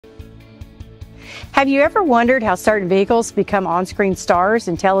Have you ever wondered how certain vehicles become on-screen stars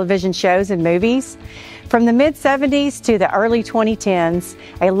in television shows and movies? From the mid-70s to the early 2010s,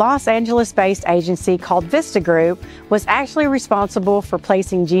 a Los Angeles-based agency called Vista Group was actually responsible for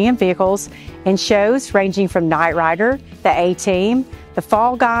placing GM vehicles in shows ranging from Knight Rider, The A-Team, The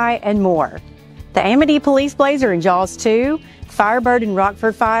Fall Guy, and more. The Amity Police Blazer in Jaws 2, Firebird in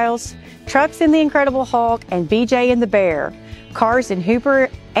Rockford Files, trucks in The Incredible Hulk, and BJ and the Bear, cars in Hooper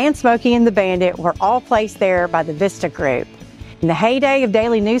and Smokey and the Bandit were all placed there by the Vista Group. In the heyday of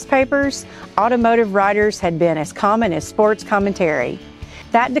daily newspapers, automotive writers had been as common as sports commentary.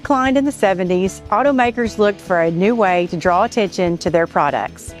 That declined in the 70s. Automakers looked for a new way to draw attention to their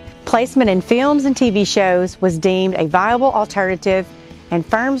products. Placement in films and TV shows was deemed a viable alternative, and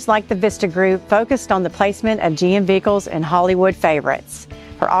firms like the Vista Group focused on the placement of GM vehicles in Hollywood favorites.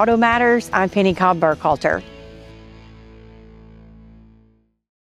 For Auto Matters, I'm Penny Cobb Burkhalter.